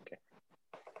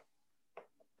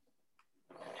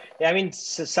 Yeah, I mean,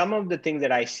 so some of the things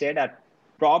that I said are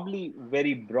probably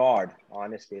very broad,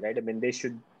 honestly, right? I mean, they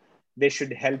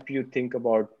should help you think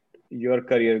about your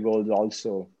career goals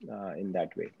also in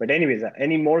that way. But anyways,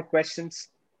 any more questions?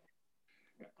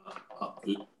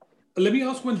 Let me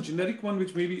ask one generic one,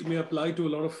 which may apply to a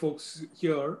lot of folks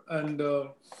here. And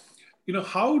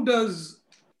how does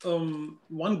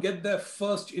one get their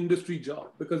first industry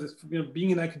job? Because it's,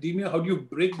 being in academia, how do you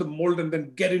break the mold and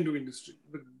then get into industry?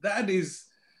 But that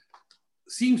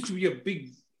seems to be a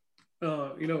big,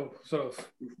 sort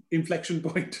of inflection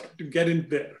point to get in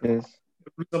there. Yes.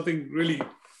 Something really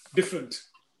different.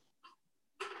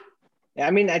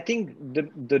 I mean, I think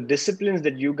the disciplines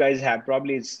that you guys have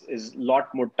probably is a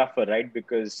lot more tougher, right?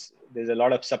 Because there's a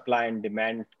lot of supply and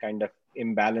demand kind of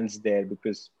imbalance there,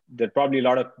 because there are probably a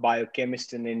lot of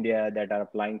biochemists in India that are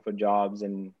applying for jobs,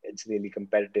 and it's really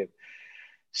competitive.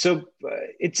 So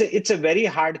it's a very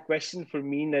hard question for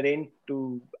me, Naren,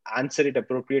 to answer it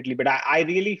appropriately. But I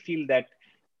really feel that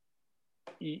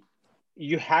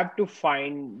you have to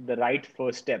find the right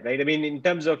first step, right? I mean, in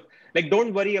terms of like,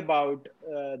 don't worry about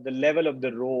the level of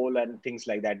the role and things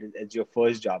like that as your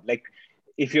first job. Like,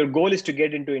 if your goal is to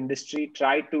get into industry,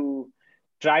 try to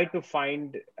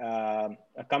find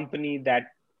a company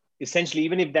that essentially,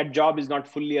 even if that job is not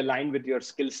fully aligned with your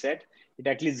skill set, it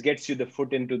at least gets you the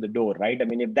foot into the door, right? I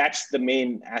mean, if that's the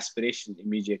main aspiration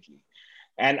immediately.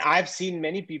 And I've seen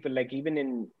many people, like even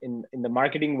in the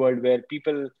marketing world, where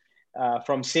people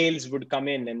from sales would come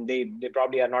in and they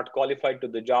probably are not qualified to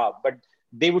the job, but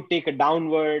they would take a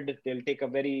downward, they'll take a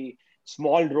very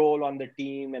small role on the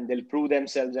team and they'll prove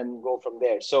themselves and go from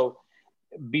there. So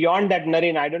beyond that,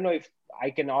 Naren, I don't know if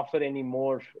I can offer any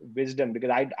more wisdom, because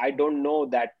I don't know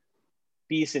that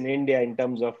piece in India in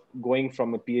terms of going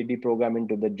from a PhD program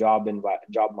into the job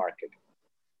market.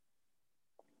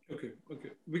 Okay.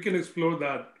 We can explore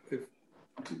that if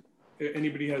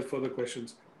anybody has further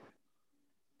questions.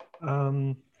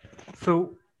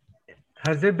 So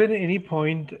has there been any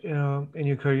point in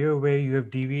your career where you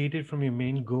have deviated from your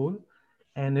main goal?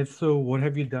 And if so, what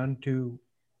have you done to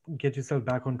get yourself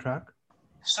back on track?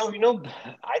 So,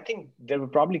 I think there were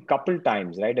probably a couple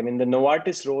times, right? I mean, the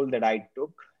Novartis role that I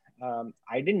took,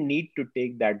 I didn't need to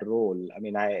take that role. I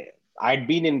mean, I'd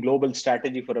been in global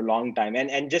strategy for a long time.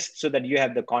 And just so that you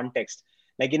have the context,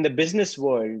 like in the business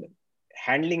world,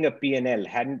 handling a P&L,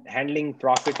 handling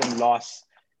profit and loss,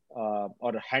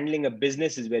 or handling a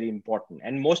business is very important.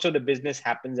 And most of the business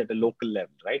happens at a local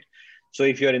level, right? So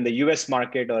if you're in the US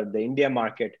market or the India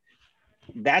market,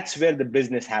 that's where the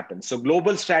business happens. So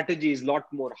global strategy is a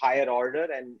lot more higher order,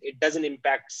 and it doesn't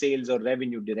impact sales or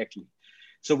revenue directly.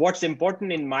 So what's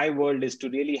important in my world is to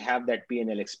really have that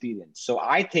P&L experience. So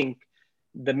I think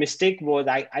the mistake was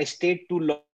I stayed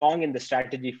too long in the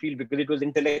strategy field because it was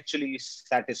intellectually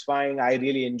satisfying. I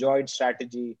really enjoyed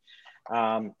strategy.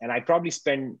 And I probably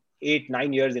spent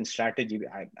 8-9 years in strategy.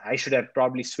 I should have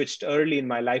probably switched early in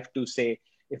my life to say,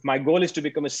 if my goal is to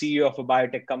become a CEO of a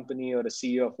biotech company or a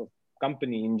CEO of a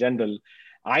company in general,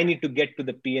 I need to get to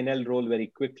the P&L role very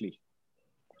quickly.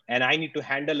 And I need to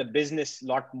handle a business a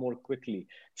lot more quickly.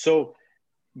 So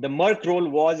the Merck role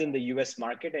was in the US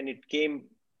market, and it came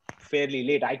fairly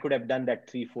late. I could have done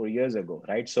that 3-4 years ago,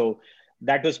 right? So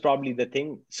that was probably the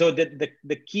thing. So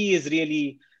the key is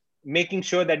really making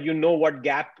sure that you know what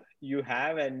gap you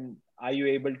have, and are you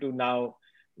able to now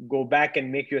go back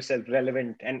and make yourself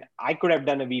relevant. And I could have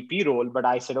done a VP role, but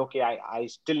I said, okay, I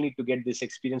still need to get this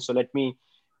experience. So let me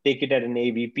take it at an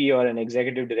AVP or an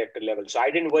executive director level. So I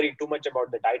didn't worry too much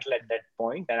about the title at that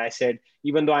point. And I said,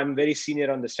 even though I'm very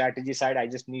senior on the strategy side, I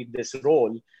just need this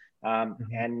role.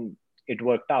 And it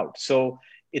worked out. So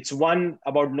it's one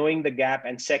about knowing the gap.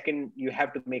 And second, you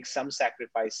have to make some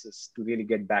sacrifices to really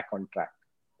get back on track.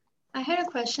 I had a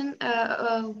question.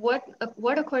 What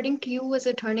according to you was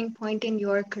a turning point in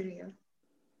your career?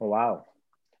 Oh, wow.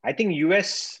 I think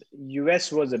US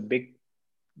was a big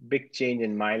change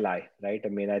in my life, right? I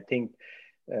mean, I think,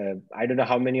 I don't know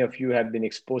how many of you have been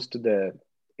exposed to the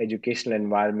educational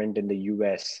environment in the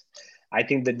US. I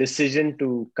think the decision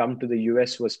to come to the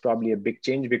US was probably a big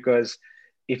change, because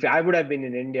if I would have been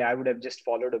in India, I would have just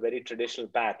followed a very traditional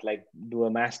path, like do a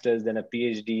master's, then a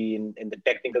PhD in the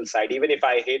technical side. Even if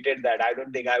I hated that, I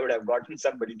don't think I would have gotten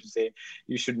somebody to say,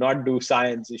 you should not do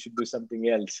science, you should do something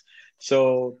else.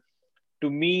 So to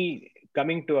me,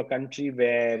 coming to a country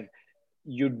where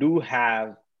you do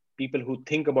have people who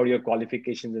think about your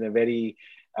qualifications in a very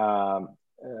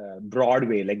broad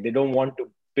way, like they don't want to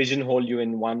pigeonhole you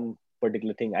in one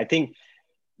particular thing. I think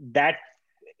that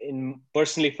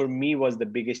personally for me was the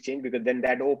biggest change, because then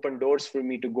that opened doors for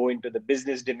me to go into the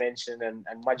business dimension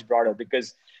and much broader.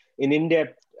 Because in India,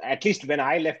 at least when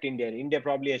I left India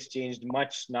probably has changed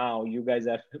much now. You guys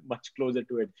are much closer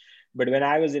to it. But when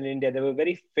I was in India, there were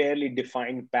very fairly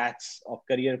defined paths of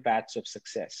career paths of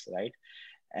success, right?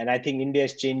 And I think India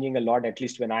is changing a lot, at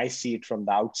least when I see it from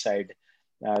the outside.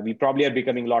 We probably are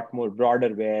becoming a lot more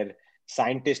broader, where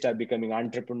scientists are becoming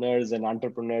entrepreneurs and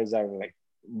entrepreneurs are like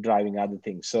driving other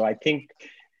things. So I think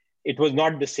it was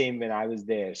not the same when I was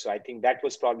there. So I think that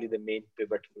was probably the main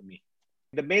pivot for me.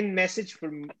 The main message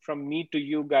from me to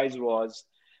you guys was,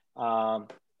 and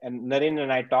Naren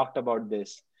and I talked about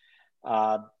this,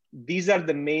 these are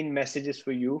the main messages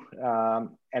for you.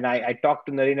 And I talked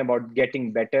to Naren about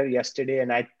getting better yesterday.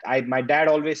 And my dad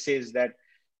always says that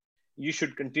you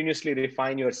should continuously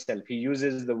refine yourself. He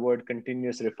uses the word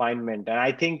continuous refinement. And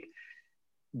I think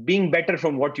being better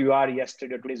from what you are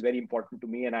yesterday or today is very important to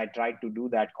me. And I try to do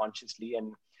that consciously.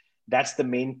 And that's the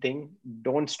main thing.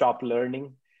 Don't stop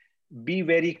learning. Be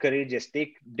very courageous.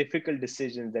 Take difficult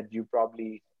decisions that you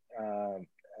probably,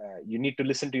 you need to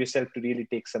listen to yourself to really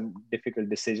take some difficult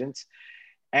decisions.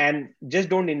 And just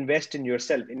don't invest in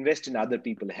yourself, invest in other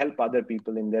people, help other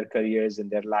people in their careers and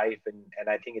their life. And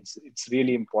I think it's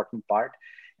really important part.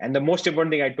 And the most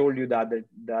important thing I told you the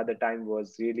other time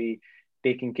was really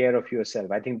taking care of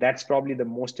yourself. I think that's probably the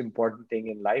most important thing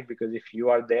in life, because if you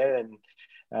are there and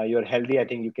you're healthy, I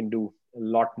think you can do a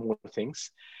lot more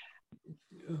things.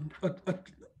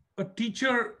 A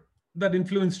teacher that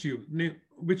influenced you,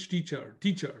 which teacher?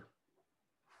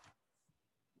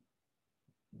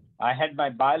 I had my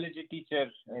biology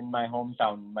teacher in my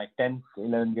hometown, my 10th,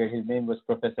 11th grade. His name was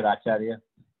Professor Acharya.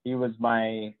 He was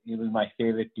my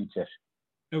favorite teacher.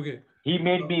 Okay. He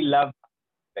made me love.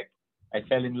 Like, I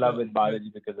fell in love with biology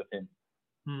because of him.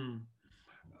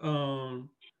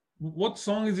 What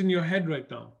song is in your head right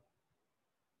now?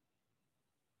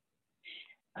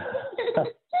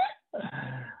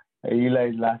 Eli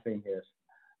is laughing here.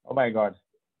 Oh my God.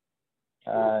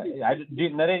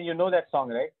 Naren, you know that song,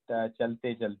 right?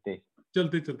 Chalte Chalte.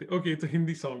 Chalte Chalte. Okay, it's a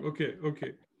Hindi song. Okay.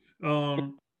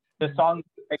 The song,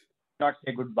 like, not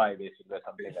say goodbye, basically, or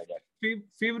something like that.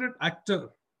 Favorite actor?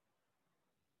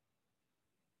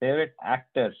 Favorite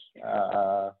actor?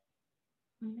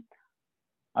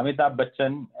 Amitabh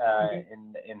Bachchan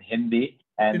in Hindi.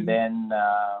 And then...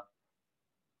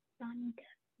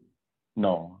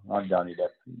 no, not Johnny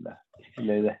Depp.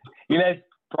 Eli is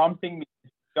prompting me.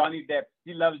 Johnny Depp.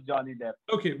 He loves Johnny Depp.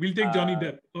 Okay, we'll take Johnny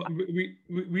Depp.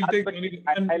 We'll take Johnny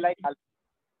Depp. I like.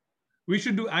 We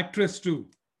should do actress too.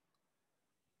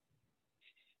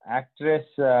 Actress.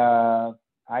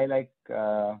 I like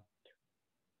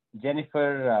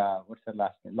Jennifer. What's her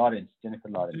last name? Lawrence. Jennifer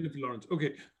Lawrence. Jennifer Lawrence.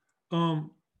 Okay.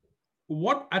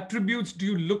 What attributes do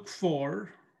you look for?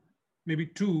 Maybe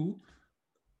two,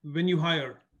 when you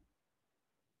hire.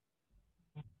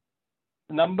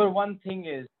 Number one thing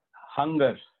is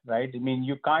hunger, right? I mean,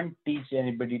 you can't teach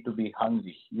anybody to be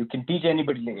hungry. You can teach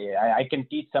anybody. I can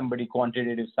teach somebody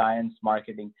quantitative science,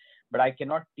 marketing, but I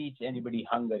cannot teach anybody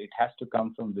hunger. It has to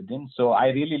come from within. So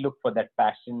I really look for that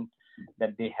passion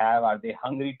that they have. Are they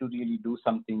hungry to really do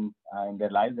something in their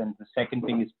lives? And the second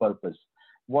thing is purpose.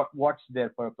 What's their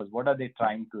purpose? What are they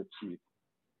trying to achieve?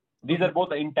 These are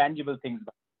both intangible things.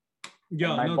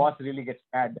 Yeah, my boss really gets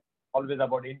mad. Always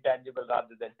about intangible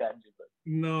rather than tangible.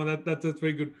 No, that's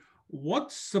very good.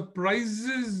 What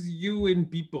surprises you in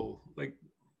people? Like,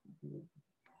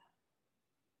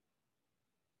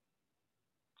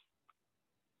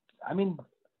 I mean,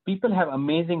 people have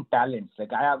amazing talents.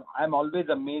 Like I'm always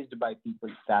amazed by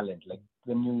people's talent. Like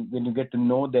when you get to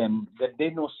know them, that they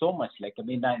know so much. Like, I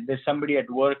mean, there's somebody at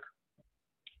work,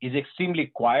 he's extremely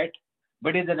quiet,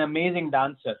 but he's an amazing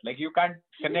dancer. Like you can't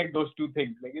connect those two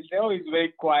things. Like you say, oh, he's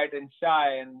very quiet and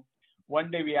shy. And one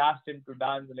day we asked him to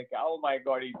dance. Like, oh my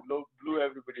God, he blew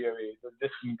everybody away. It was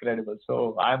just incredible.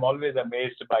 So I'm always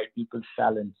amazed by people's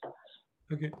talents.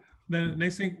 Okay. Then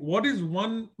next thing, what is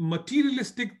one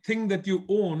materialistic thing that you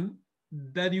own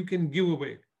that you can give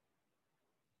away?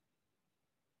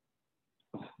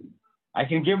 I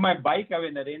can give my bike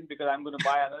away, Naren, because I'm going to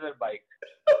buy another bike.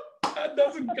 That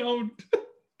doesn't count.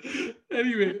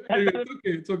 Anyway,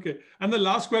 it's okay. And the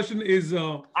last question is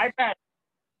iPad.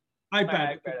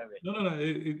 iPad. Away. No.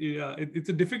 It's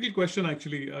a difficult question,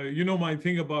 actually. You know my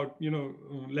thing about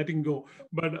letting go.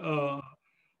 But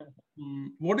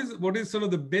what is sort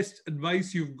of the best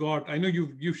advice you've got? I know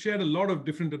you've shared a lot of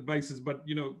different advices, but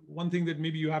one thing that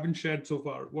maybe you haven't shared so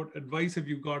far. What advice have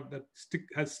you got that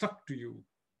has stuck to you?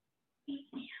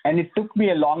 And it took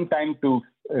me a long time to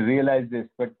realize this,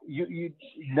 but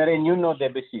Naren, you know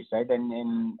Debashish, right?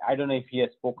 And I don't know if he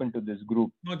has spoken to this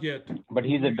group. Not yet. But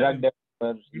he's a drug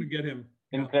developer. You're gonna get him.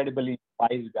 Incredibly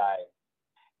wise guy.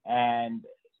 And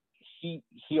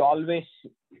he always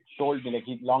told me, like,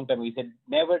 long time, he said,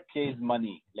 never chase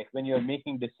money. Like, when you're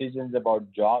making decisions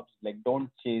about jobs, like, don't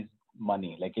chase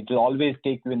money. Like, it will always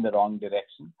take you in the wrong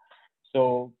direction.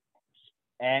 So,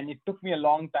 and it took me a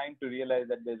long time to realize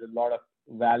that there's a lot of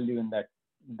value in that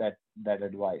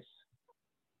advice.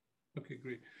 Okay,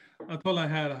 great. That's all I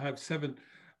had. I have 7.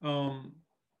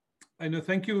 I know.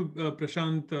 Thank you,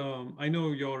 Prashant. I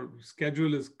know your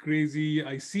schedule is crazy.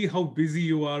 I see how busy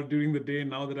you are during the day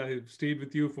now that I have stayed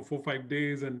with you for 4-5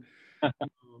 days. And, I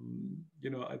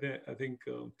think,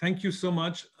 thank you so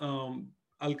much.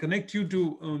 I'll connect you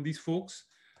to these folks,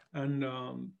 and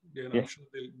I'm sure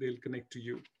they'll connect to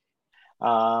you.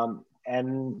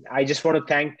 And I just want to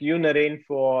thank you, Naren,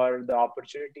 for the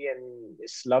opportunity. And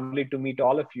it's lovely to meet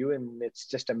all of you. And it's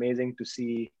just amazing to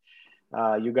see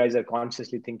you guys are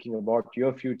consciously thinking about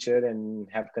your future and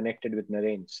have connected with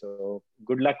Naren. So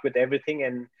good luck with everything.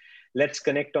 And let's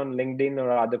connect on LinkedIn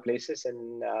or other places.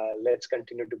 And let's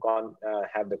continue to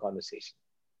have the conversation.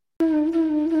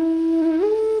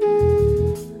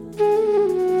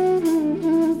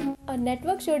 A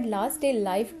network should last a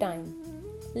lifetime.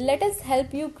 Let us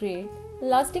help you create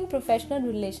lasting professional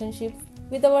relationships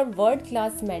with our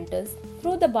world-class mentors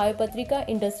through the Biopatrika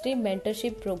Industry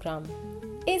Mentorship Program.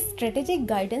 A strategic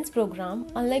guidance program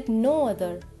unlike no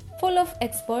other, full of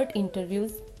expert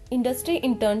interviews, industry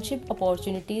internship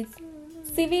opportunities,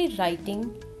 CV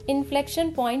writing,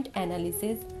 inflection point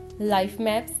analysis, life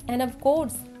maps, and of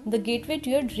course, the gateway to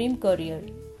your dream career.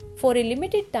 For a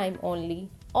limited time only,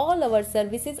 all our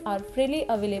services are freely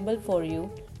available for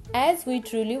you, as we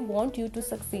truly want you to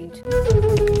succeed.